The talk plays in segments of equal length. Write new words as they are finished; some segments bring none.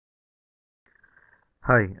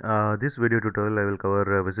Hi, this video tutorial I will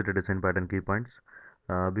cover visitor design pattern key points.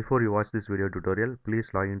 Before you watch this video tutorial, please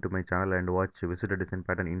log into my channel and watch visitor design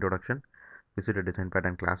pattern introduction, visitor design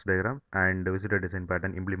pattern class diagram, and visitor design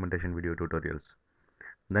pattern implementation video tutorials.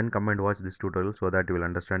 Then come and watch this tutorial so that you will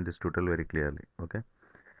understand this tutorial very clearly. Okay.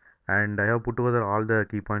 And I have put together all the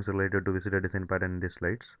key points related to visitor design pattern in these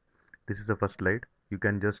slides. This is the first slide. You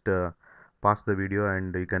can just pause the video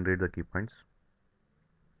and you can read the key points.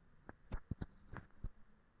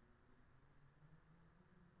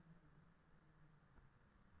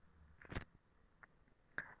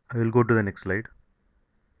 I will go to the next slide.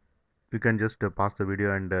 You can just pause the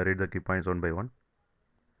video and read the key points one by one.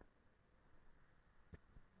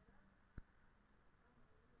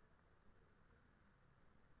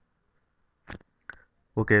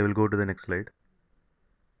 Okay, I will go to the next slide.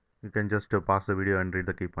 You can just pause the video and read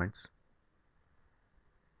the key points.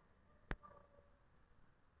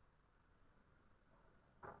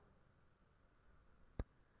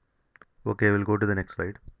 Okay, I will go to the next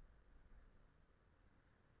slide.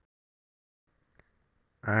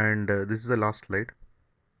 And this is the last slide.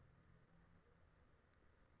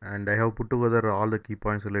 And I have put together all the key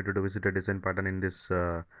points related to visitor design pattern in this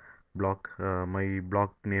block, my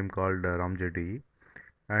block name called RamJDE.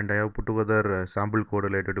 And I have put together sample code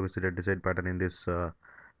related to visitor design pattern in this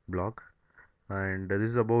block. And this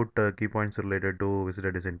is about key points related to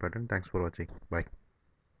visitor design pattern. Thanks for watching. Bye.